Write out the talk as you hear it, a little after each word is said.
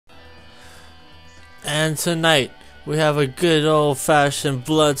And tonight, we have a good old-fashioned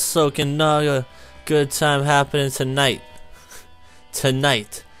blood-soaking naga good time happening tonight.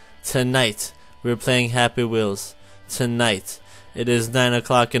 Tonight, we're playing Happy Wheels. Tonight. It is 9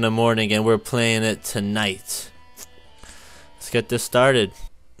 o'clock in the morning and we're playing it tonight. Let's get this started.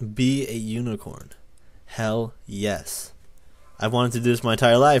 Be a unicorn. Hell yes. I've wanted to do this my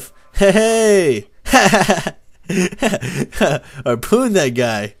entire life. Hey! Harpoon that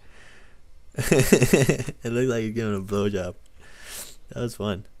guy. It looked like he's giving a blowjob. That was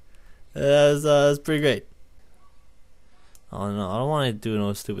fun. That was pretty great. Oh no, I don't want to do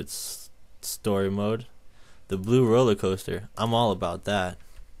no stupid story mode. The blue roller coaster. I'm all about that.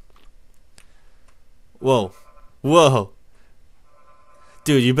 Whoa. Whoa.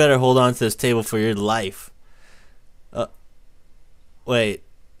 Dude, you better hold on to this table for your life. Wait.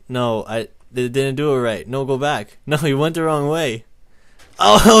 No, they didn't do it right. No, go back. No, you went the wrong way.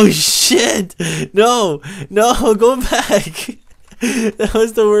 Oh shit! No, go back. That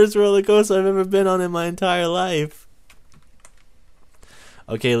was the worst roller coaster I've ever been on in my entire life.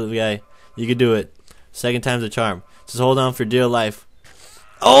 Okay, little guy, you can do it. Second time's a charm. Just hold on for dear life.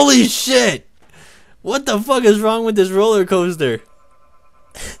 Holy shit! What the fuck is wrong with this roller coaster?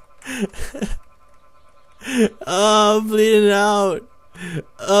 Oh, I'm bleeding out.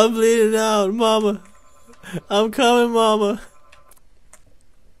 I'm bleeding out, mama. I'm coming, mama.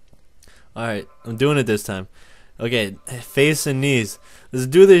 Alright, I'm doing it this time. Okay, face and knees. Let's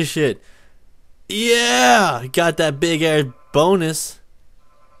do this shit. Yeah! Got that big air bonus.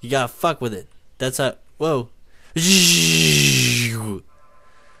 You gotta fuck with it. That's how. Whoa.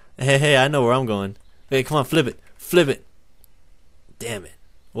 Hey, I know where I'm going. Hey, come on, flip it. Flip it. Damn it.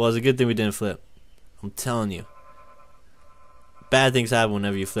 Well, it's a good thing we didn't flip. I'm telling you. Bad things happen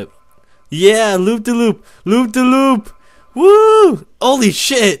whenever you flip. Yeah, loop de loop. Loop de loop. Woo! Holy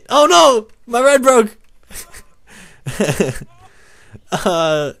shit! Oh no! My ride broke! It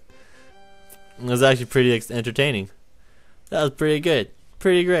was actually pretty entertaining. That was pretty good.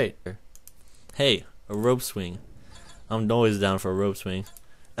 Pretty great. Hey, a rope swing. I'm always down for a rope swing.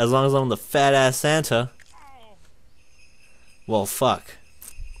 As long as I'm the fat ass Santa. Well, fuck.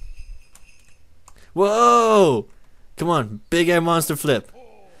 Whoa! Come on, big air monster flip.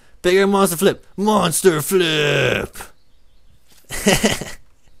 Big air monster flip. Monster flip!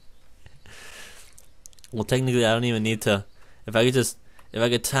 Well, technically, I don't even need to. If I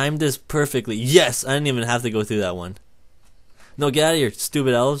could time this perfectly. Yes, I didn't even have to go through that one. No, get out of here,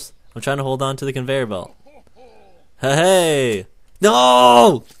 stupid elves. I'm trying to hold on to the conveyor belt. Hey!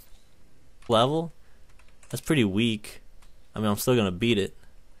 No! Level? That's pretty weak. I mean, I'm still gonna beat it.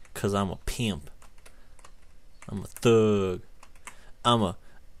 Cause I'm a pimp. I'm a thug. I'm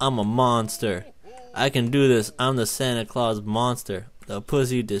a monster. I can do this. I'm the Santa Claus monster. The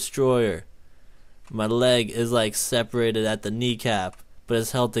pussy destroyer. My leg is like separated at the kneecap, but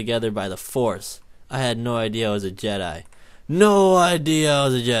it's held together by the force. I had no idea I was a Jedi. No idea I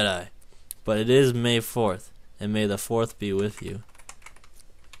was a Jedi. But it is May 4th, and may the 4th be with you.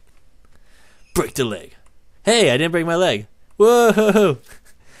 Break the leg. Hey, I didn't break my leg. Whoa!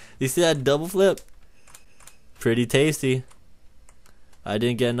 You see that double flip? Pretty tasty. I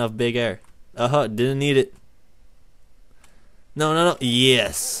didn't get enough big air. Didn't need it. No.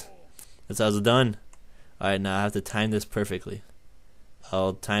 Yes! That's how it's done. Alright, now I have to time this perfectly.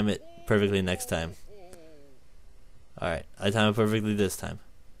 I'll time it perfectly next time. Alright, I timed it perfectly this time.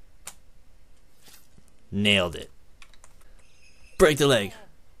 Nailed it. Break the leg.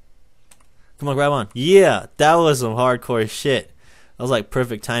 Come on, grab on. Yeah, that was some hardcore shit. That was like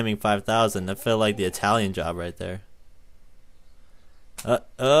perfect timing 5000. That felt like the Italian job right there.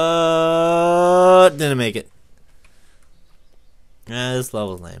 Didn't make it. This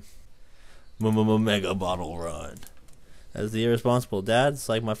level's lame. Mega bottle run. As the irresponsible dad, it's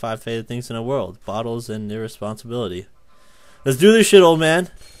like my 5 favorite things in the world. Bottles and irresponsibility. Let's do this shit, old man.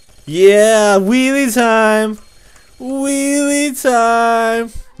 Yeah, wheelie time. Wheelie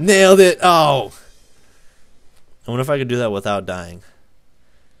time. Nailed it. Oh. I wonder if I could do that without dying.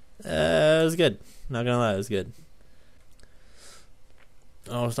 It was good. Not gonna lie, it was good.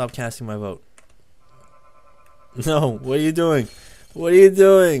 Oh, stop casting my vote. No, what are you doing? What are you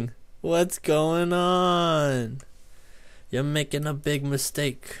doing? What's going on? You're making a big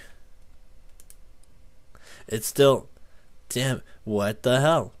mistake. It's still... Damn, what the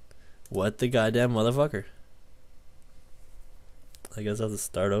hell? What the goddamn motherfucker? I guess I have to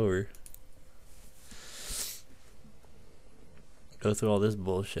start over. Go through all this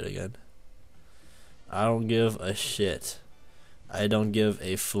bullshit again. I don't give a shit. I don't give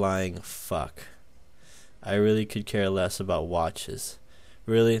a flying fuck. I really could care less about watches.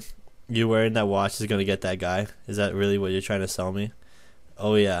 Really? You wearing that watch is gonna get that guy? Is that really what you're trying to sell me?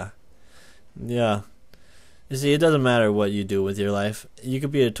 Oh yeah. Yeah. You see, it doesn't matter what you do with your life. You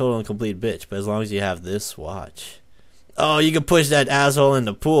could be a total and complete bitch, but as long as you have this watch. Oh, you can push that asshole in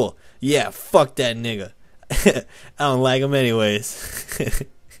the pool. Yeah, fuck that nigga. I don't like him anyways.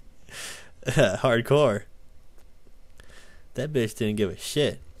 Hardcore. That bitch didn't give a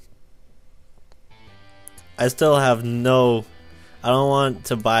shit. I still have no... I don't want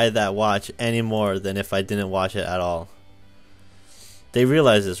to buy that watch any more than if I didn't watch it at all. They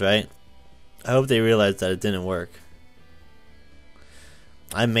realize this, right? I hope they realize that it didn't work.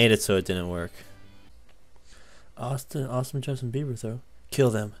 I made it so it didn't work. Awesome Justin Bieber throw. Kill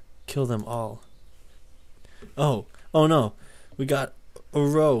them. Kill them all. Oh no. We got a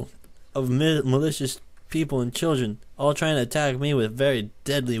row of malicious people and children all trying to attack me with very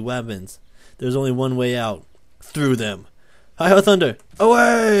deadly weapons. There's only one way out. Through them. Hi-Ho Thunder!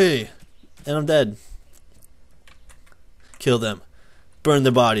 Away! And I'm dead. Kill them. Burn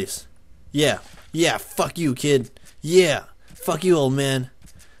their bodies. Yeah. Yeah, fuck you, kid. Yeah. Fuck you, old man.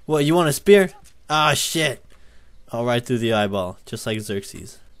 What, you want a spear? Ah, shit. All right through the eyeball, just like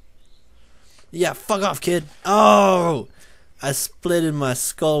Xerxes. Yeah, fuck off, kid. Oh! I splitted my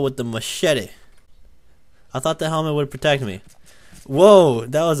skull with the machete. I thought the helmet would protect me. Whoa,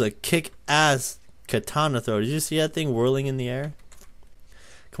 that was a kick-ass katana throw. Did you see that thing whirling in the air?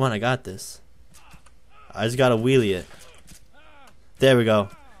 Come on, I got this. I just gotta wheelie it. There we go.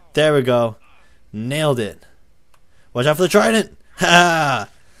 There we go. Nailed it. Watch out for the trident. Ha!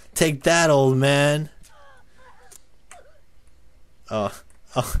 Take that, old man. Oh.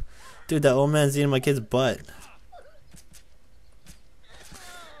 Dude, that old man's eating my kid's butt.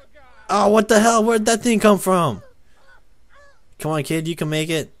 Oh, what the hell? Where'd that thing come from? Come on, kid. You can make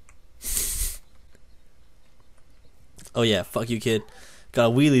it. Oh, yeah. Fuck you, kid.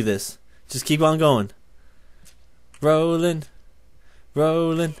 Gotta wheelie this. Just keep on going. Rolling.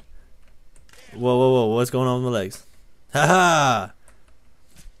 Rolling. Whoa. What's going on with my legs? Ha-ha!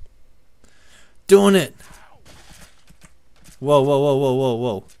 Doing it.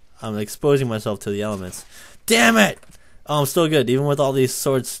 Whoa. I'm exposing myself to the elements. Damn it! Oh, I'm still good, even with all these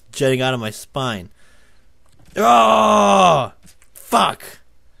swords jetting out of my spine. Oh! Fuck!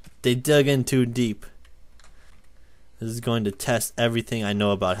 They dug in too deep. This is going to test everything I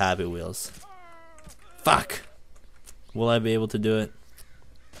know about Happy Wheels. Fuck! Will I be able to do it?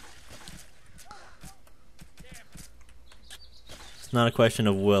 It's not a question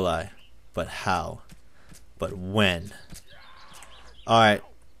of will I, but how. But when. Alright.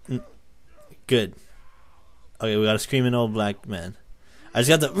 Good. Okay, we got a screaming old black man. I just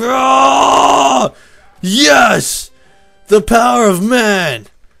got the... Oh! Yes! The power of man!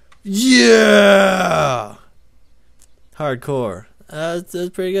 Yeah! Hardcore. That's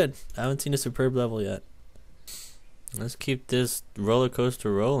pretty good. I haven't seen a superb level yet. Let's keep this roller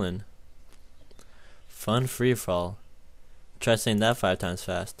coaster rolling. Fun free fall. Try saying that 5 times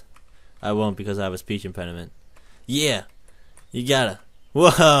fast. I won't because I have a speech impediment. Yeah! You gotta.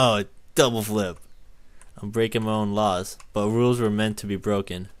 Whoa! Double flip. I'm breaking my own laws, but rules were meant to be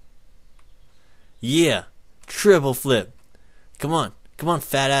broken. Yeah! Triple flip. Come on,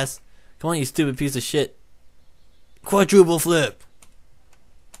 fat ass. Come on, you stupid piece of shit. Quadruple flip.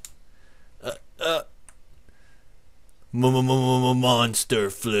 Monster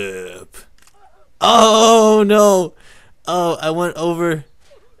flip. Oh no! Oh, I went over.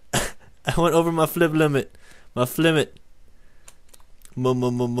 I went over my flip limit. My flimit.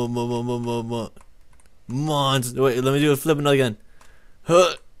 Monster. Wait, let me do a flip another again.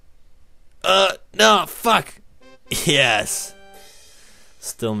 No, fuck. Yes.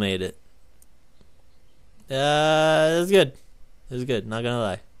 Still made it. It was good. It was good. Not gonna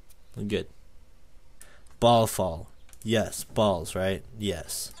lie. It was good. Ball fall. Yes, balls, right?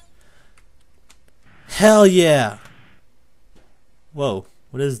 Yes. Hell yeah. Whoa,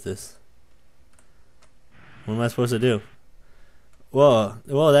 what is this? What am I supposed to do? Whoa,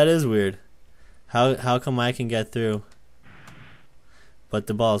 that is weird. How come I can get through, but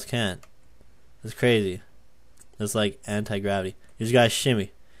the balls can't? It's crazy. It's like anti-gravity. You just gotta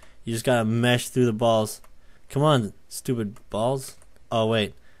shimmy. You just gotta mesh through the balls. Come on, stupid balls. Oh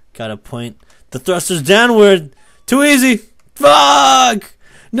wait, gotta point the thrusters downward. Too easy. Fuck!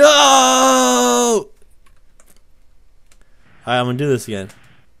 No! Alright, I'm gonna do this again.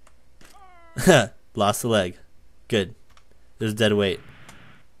 Lost the leg. Good. There's dead weight.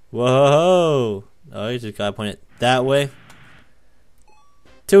 Whoa! Oh, you just gotta point it that way.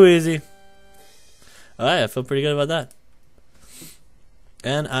 Too easy. Alright, I feel pretty good about that.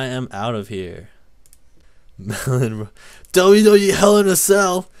 And I am out of here. WWE Hell in a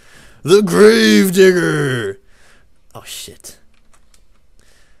Cell The Gravedigger. Oh shit.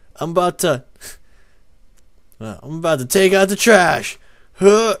 I'm about to take out the trash.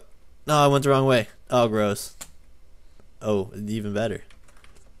 Huh. No, I went the wrong way. Oh, gross. Oh, even better.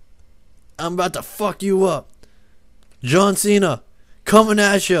 I'm about to fuck you up. John Cena, coming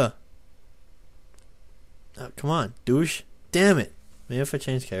at ya. Oh, come on, douche. Damn it. Maybe if I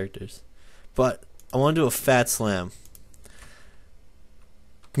change characters. But I want to do a fat slam.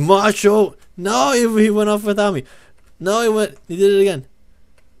 Macho. No, he went off without me. No, he did it again.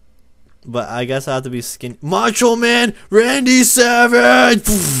 But I guess I have to be skinny. Macho Man, Randy Savage.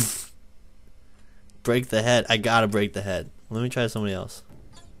 Break the head. I gotta break the head. Let me try somebody else.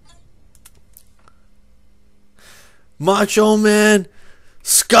 Macho Man,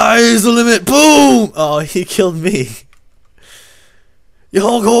 sky is the limit. Boom! Oh, he killed me.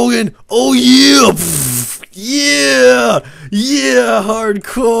 Hulk Hogan. Oh yeah. Yeah. Yeah.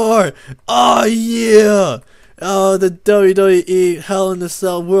 Hardcore. Oh yeah. Oh, the WWE Hell in the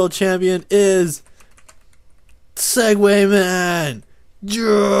Cell World Champion is Segway Man. Yeah.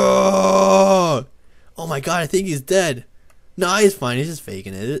 Oh my god, I think he's dead. No, he's fine. He's just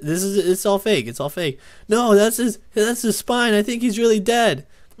faking it. It's all fake. It's all fake. No, that's his spine. I think he's really dead.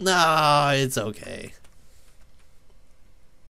 No, it's okay.